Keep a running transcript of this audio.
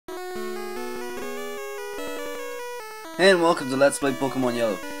Hey, and welcome to Let's Play Pokemon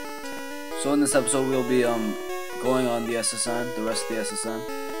Yellow. So in this episode we'll be going on the SSN, the rest of the SSN.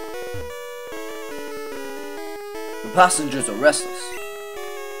 The passengers are restless.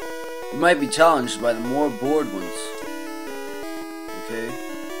 You might be challenged by the more bored ones. Okay.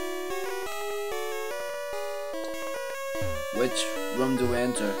 Which room do we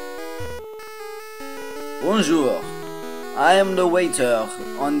enter? Bonjour. I am the waiter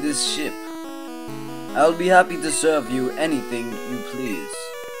on this ship. I'll be happy to serve you anything you please.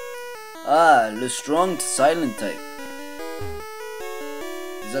 Ah, the strong silent type.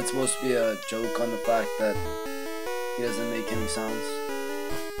 Is that supposed to be a joke on the fact that he doesn't make any sounds?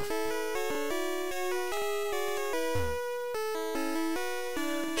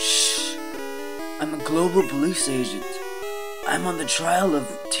 Shh! I'm a global police agent. I'm on the trial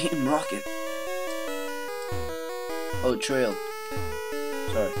of Team Rocket. Oh, trail.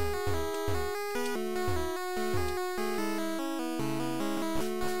 Sorry.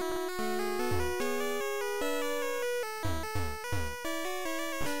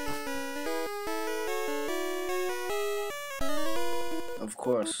 Of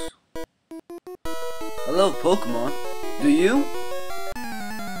course. Hello, Pokemon. Do you?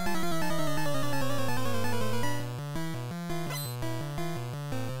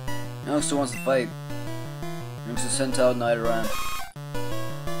 Youngster wants to fight. Youngster sent out Nidoran.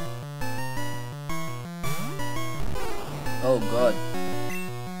 Oh god.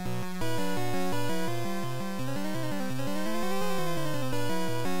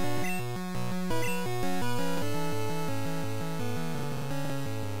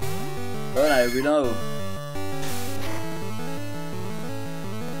 Alright, we know.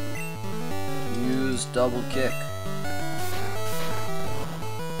 Use double kick.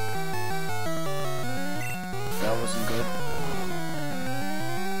 That wasn't good.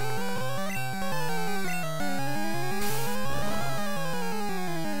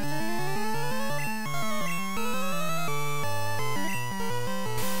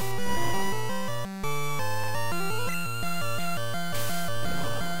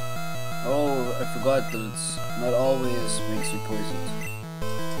 Oh, I forgot that it's not always makes you poisoned.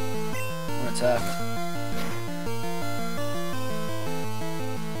 One attack.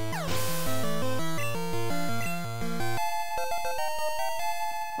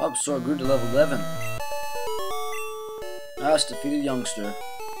 Upstar grew to level 11. Ash defeated Youngster.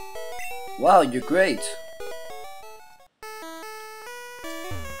 Wow, you're great!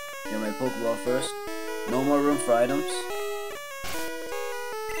 Get my Pokeball first. No more room for items.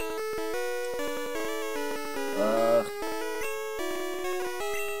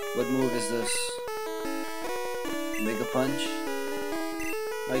 What move is this? Mega Punch?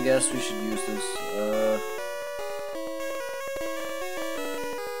 I guess we should use this.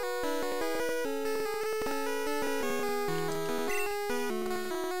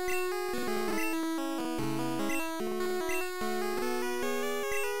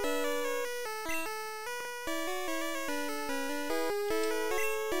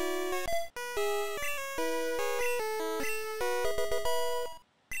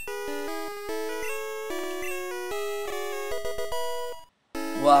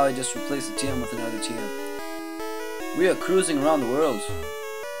 Wow, I just replaced the TM with another TM. We are cruising around the world.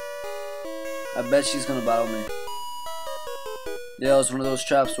 I bet she's gonna battle me. Yeah, it's one of those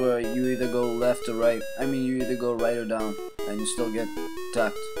traps where you either go left or right. I mean, you either go right or down, and you still get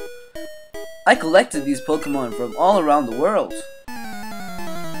tapped. I collected these Pokemon from all around the world.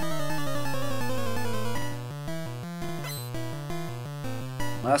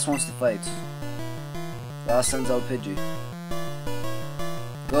 Last wants to fight. Last sends out Pidgey.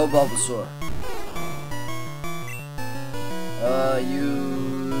 Go Bulbasaur.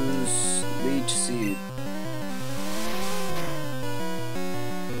 Use Leech Seed.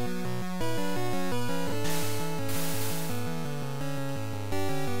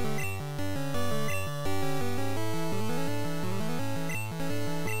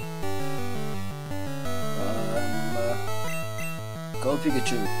 Go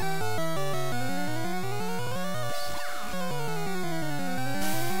Pikachu.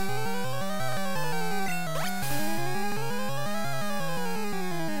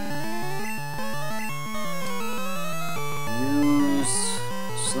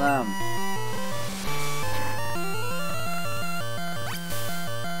 Slam.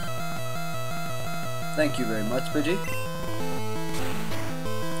 Thank you very much, Pidgey.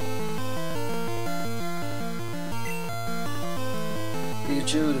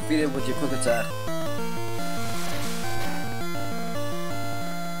 Pikachu defeated with your quick attack.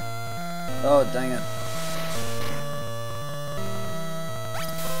 Oh, dang it.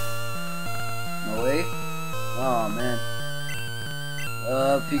 No way. Oh man.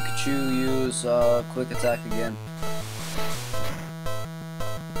 Pikachu use quick attack again.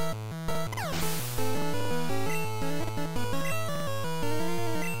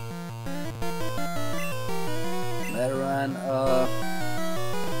 Metaran,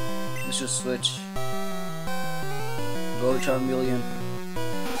 let's just switch. Go Charmeleon.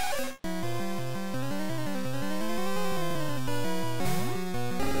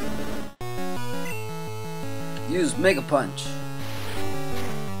 Use Mega Punch.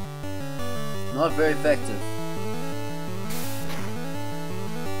 Not very effective.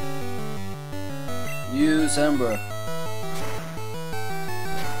 Use Ember.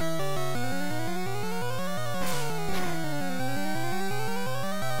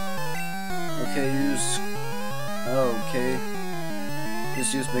 Okay, use... Oh, okay.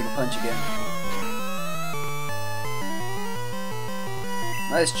 Just use Mega Punch again.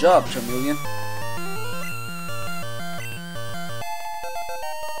 Nice job, Charmeleon.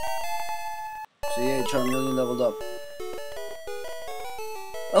 So yeah, Charmeleon leveled up.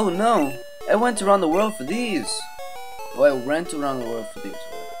 Oh no! I went around the world for these! Oh, I went around the world for these.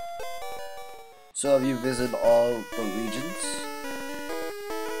 So have you visited all the regions?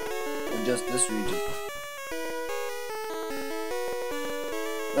 Or just this region?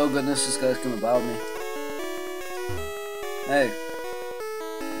 Oh goodness, this guy's gonna battle me. Hey.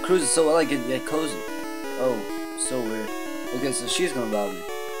 The cruise is so elegant yet cozy. Oh, so weird. Okay, so she's gonna battle me.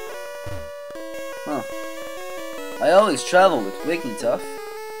 Huh. I always travel with Wigglytuff.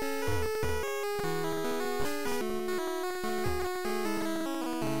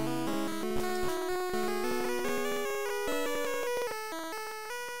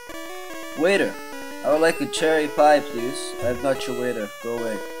 Waiter, I would like a cherry pie, please. I'm not your waiter. Go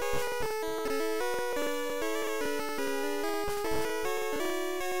away.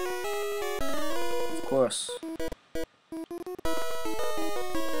 Of course.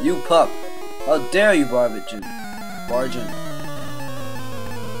 You pup! How dare you barge in?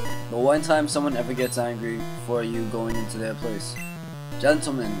 But one time someone ever gets angry for you going into their place.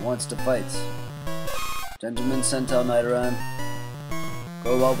 Gentleman wants to fight. Gentleman sent out Nidoran.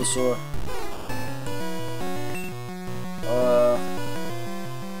 Go Bulbasaur.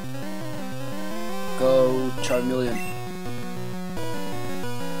 Go Charmeleon.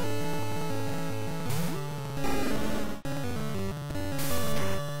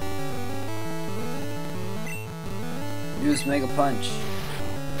 Use Mega Punch.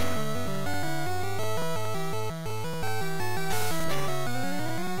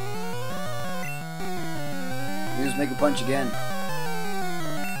 Use Mega Punch again.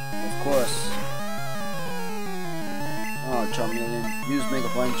 Of course. Oh, Charmeleon. Use Mega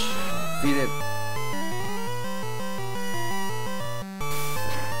Punch. Beat it.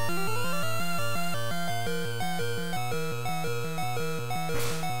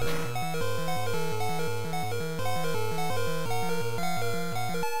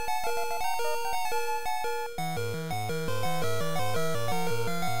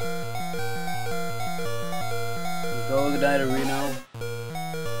 Go Nidorino.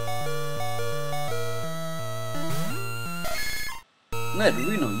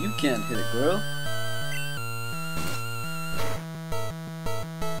 Nidorino, you can't hit a girl.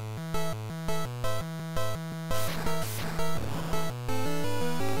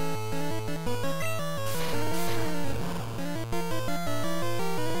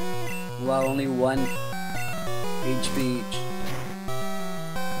 Wow, only 1 HP each.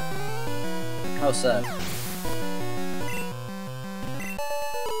 How sad.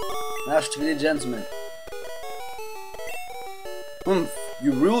 Ash to be the gentleman. Humph,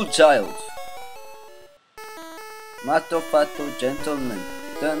 you rude child. Mato fatto gentleman.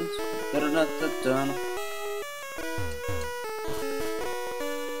 Dun, dun, dun, dun, dun.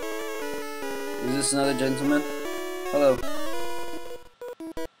 Is this another gentleman? Hello.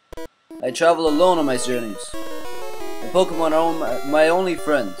 I travel alone on my journeys. The Pokémon are my only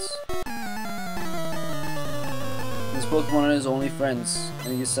friends. This Pokemon are his only friends,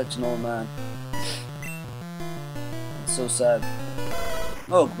 and he's such an old man. It's so sad.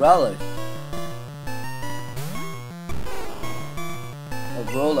 Oh, Growlithe. Oh,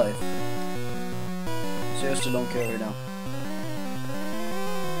 Growlithe. Seriously, don't care right now.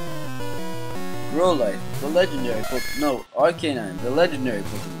 Growlithe, the legendary Pokemon. No, Arcanine, the legendary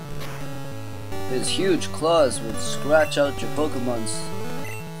Pokemon. His huge claws would scratch out your Pokemon's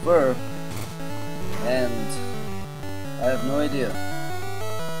fur, and I have no idea.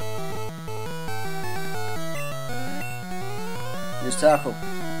 Use Tackle.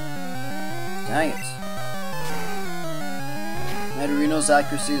 Dang it. Nidorino's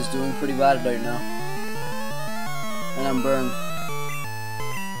accuracy is doing pretty bad right now. And I'm burned.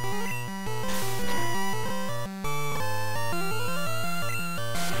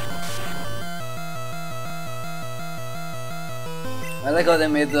 I like how they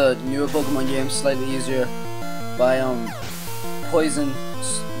made the newer Pokemon games slightly easier by poison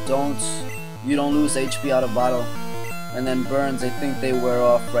you don't lose HP out of battle, and then burns I think they wear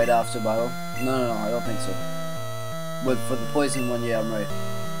off right after battle. No, I don't think so. But for the poison one, yeah, I'm right.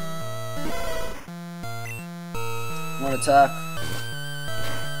 One attack.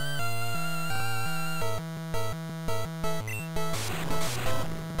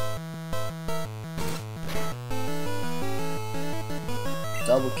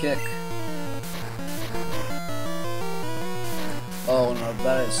 Double kick. Oh no,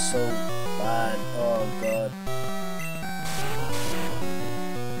 that is so bad. Oh god.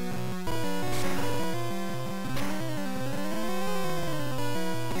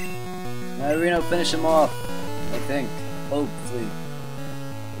 Nidorino, finish him off. I think. Hopefully.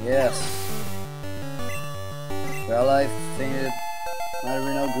 Yes. Well, I fainted.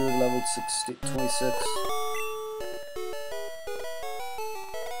 Nidorino grew to level 26.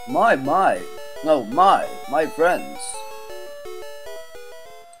 My friends.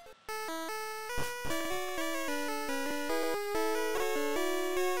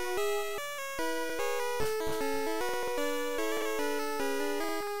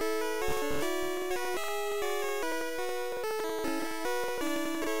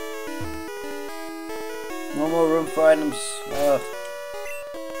 No more room for items.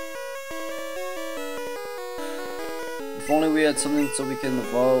 If only we had something so we can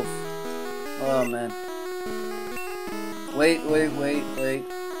evolve. Oh man. Wait.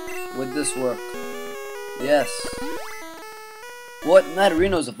 Would this work? Yes. What?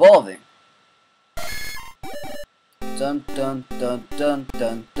 Nidorino's evolving. Dun dun dun dun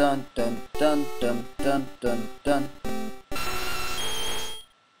dun dun dun dun dun dun dun dun.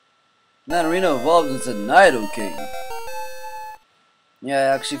 Nidorino evolved into Nidoking. Yeah,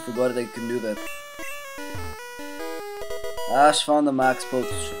 I actually forgot they can do that. Ash found the max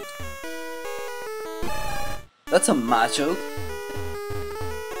potion. That's a Machoke.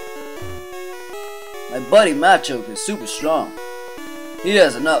 My buddy Machoke is super strong. He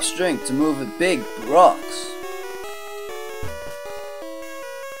has enough strength to move with big rocks.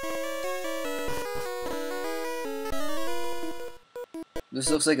 This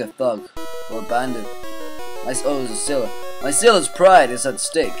looks like a thug or a bandit. Oh, it's a sailor. My sailor's pride is at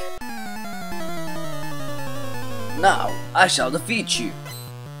stake. Now, I shall defeat you.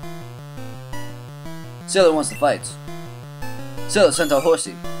 Sailor wants to fight. Sailor sent out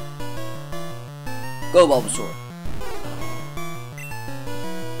Horsey. Go, Bulbasaur.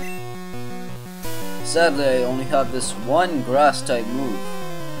 Sadly, I only have this one grass-type move.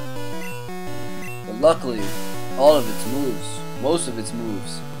 But luckily, all of its moves, most of its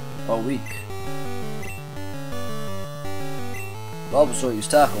moves, are weak. Bulbasaur, use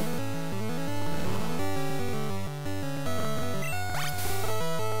Tackle.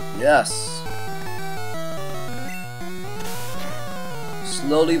 Yes.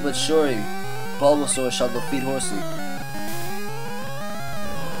 Slowly but surely, Bulbasaur shall defeat Horsey.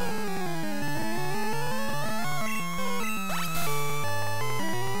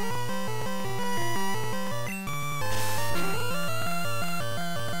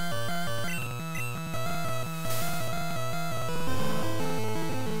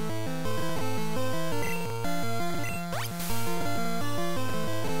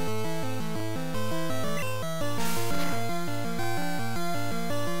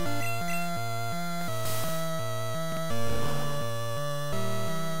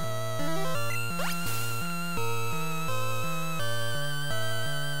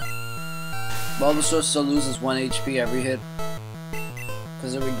 Bulbasaur still loses 1 HP every hit,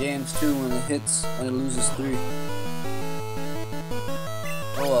 because it regains 2 when it hits, and it loses 3.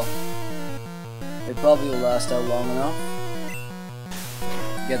 Oh well. It probably will last out long enough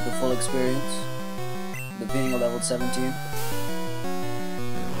to get the full experience, being a level 17.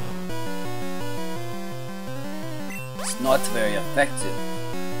 It's not very effective.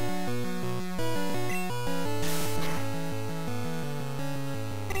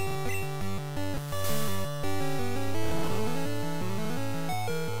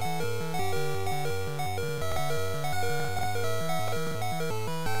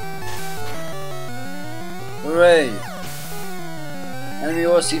 Hooray! Enemy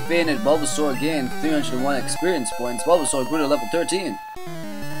Horsey fainted. Bulbasaur gained 301 experience points. Bulbasaur grew to level 13.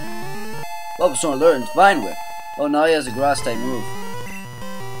 Bulbasaur learned Vine Whip. Oh, now he has a grass type move.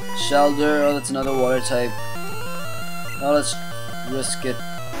 Shelter. Oh, that's another water type. Oh, let's risk it.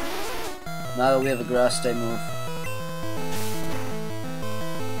 Now that we have a grass type move.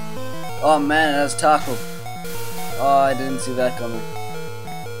 Oh man, it has tackle. Oh, I didn't see that coming.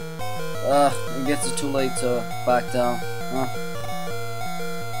 It gets it too late to back down. Huh?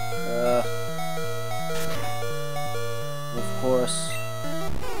 Of course.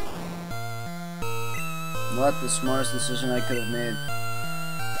 Not the smartest decision I could have made.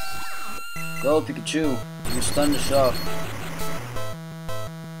 Go, Pikachu. You're stunned to shock.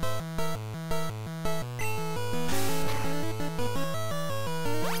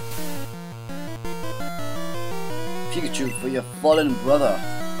 Pikachu, for your fallen brother.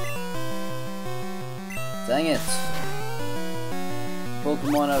 Dang it.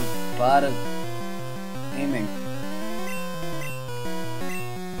 Pokemon are bad at aiming.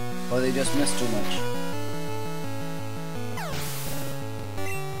 Or they just miss too much.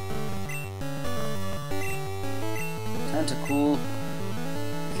 Tentacool.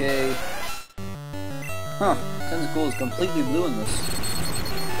 Okay. Huh. Tentacool is completely blue in this.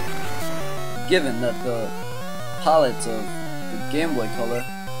 Given that the palette of the Game Boy Color,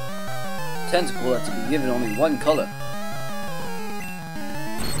 Tentacool had to be given only one color.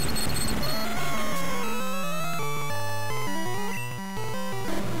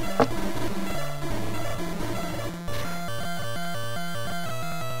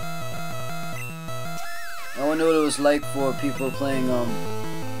 I wonder what it was like for people playing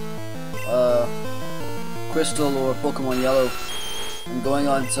Crystal or Pokemon Yellow and going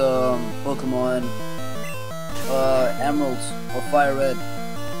on to Pokemon Emerald or Fire Red.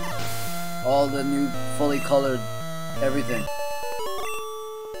 All the new fully colored everything.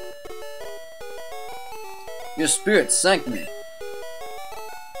 Your spirit sank me.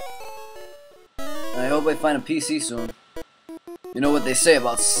 I hope I find a PC soon. You know what they say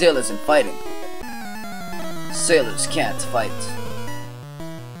about sailors and fighting. Sailors can't fight.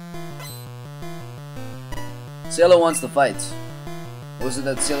 Sailor wants to fight. Or was it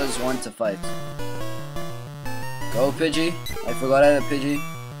that sailors want to fight? Go, Pidgey. I forgot I had a Pidgey.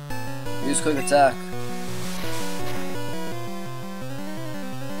 Use quick attack.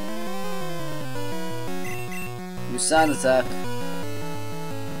 Use sand attack.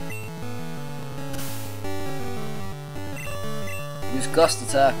 Use gust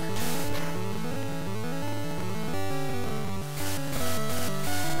attack.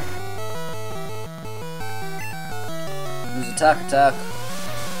 Use attack.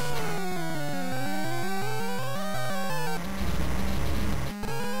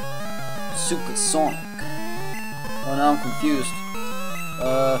 Super Sonic. Oh, now I'm confused.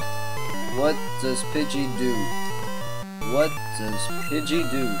 What does Pidgey do? What does Pidgey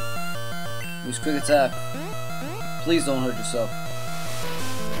do? Use quick attack. Please don't hurt yourself.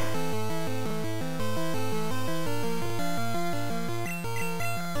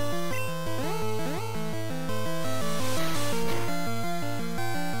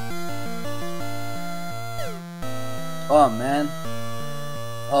 Oh man.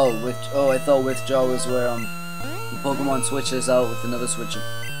 I thought withdraw was where the Pokemon switches out with another switch of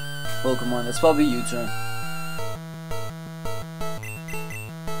Pokemon. That's probably U-turn.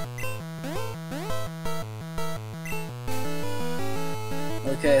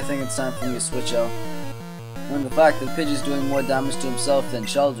 Okay, I think it's time for me to switch out. And the fact that Pidgey's doing more damage to himself than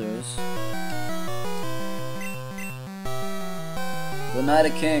Shellder's. The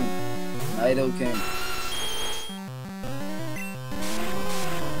Nido King. Nido King.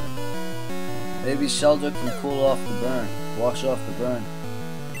 Maybe Shellder can cool off the burn. Wash off the burn.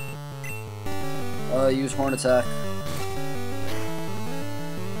 Use Horn Attack.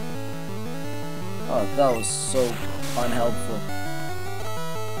 Oh, that was so unhelpful.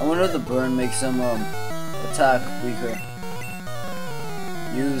 I wonder if the burn makes him attack weaker.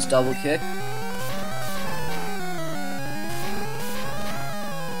 Use Double Kick.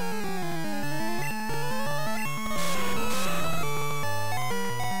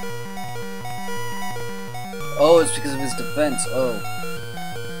 Oh, it's because of his defense. Oh.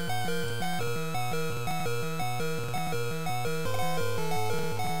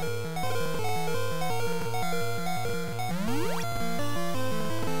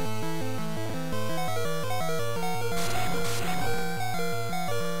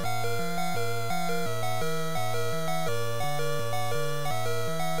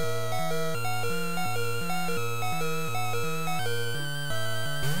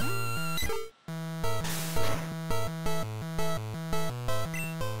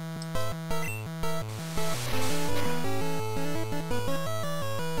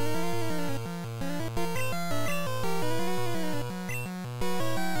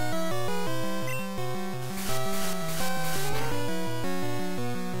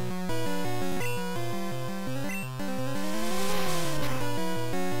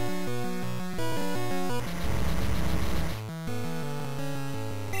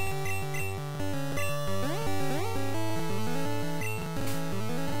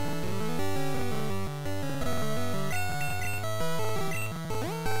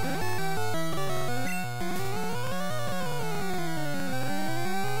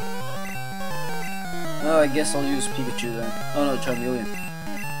 I guess I'll use Pikachu then. Oh no, Charmeleon.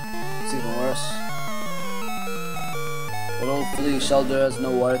 It's even worse. But hopefully Shelter has no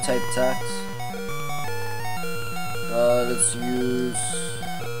water type attacks. Let's use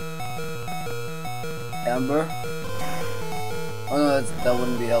Amber. Oh no, that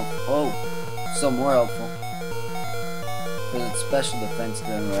wouldn't be helpful. Oh, still more helpful. Because it's special defense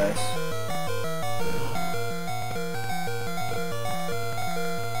then, right?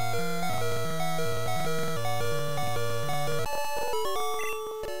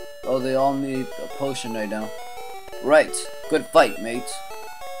 Oh, they all need a potion right now. Right, good fight, mate.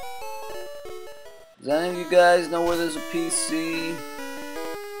 Does any of you guys know where there's a PC?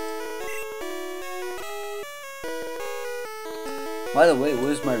 By the way,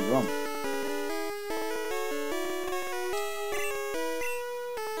 where's my room?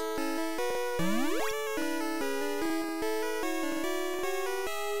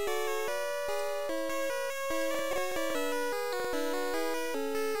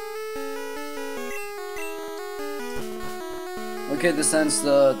 Okay, this ends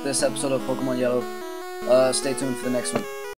this episode of Pokemon Yellow. Stay tuned for the next one.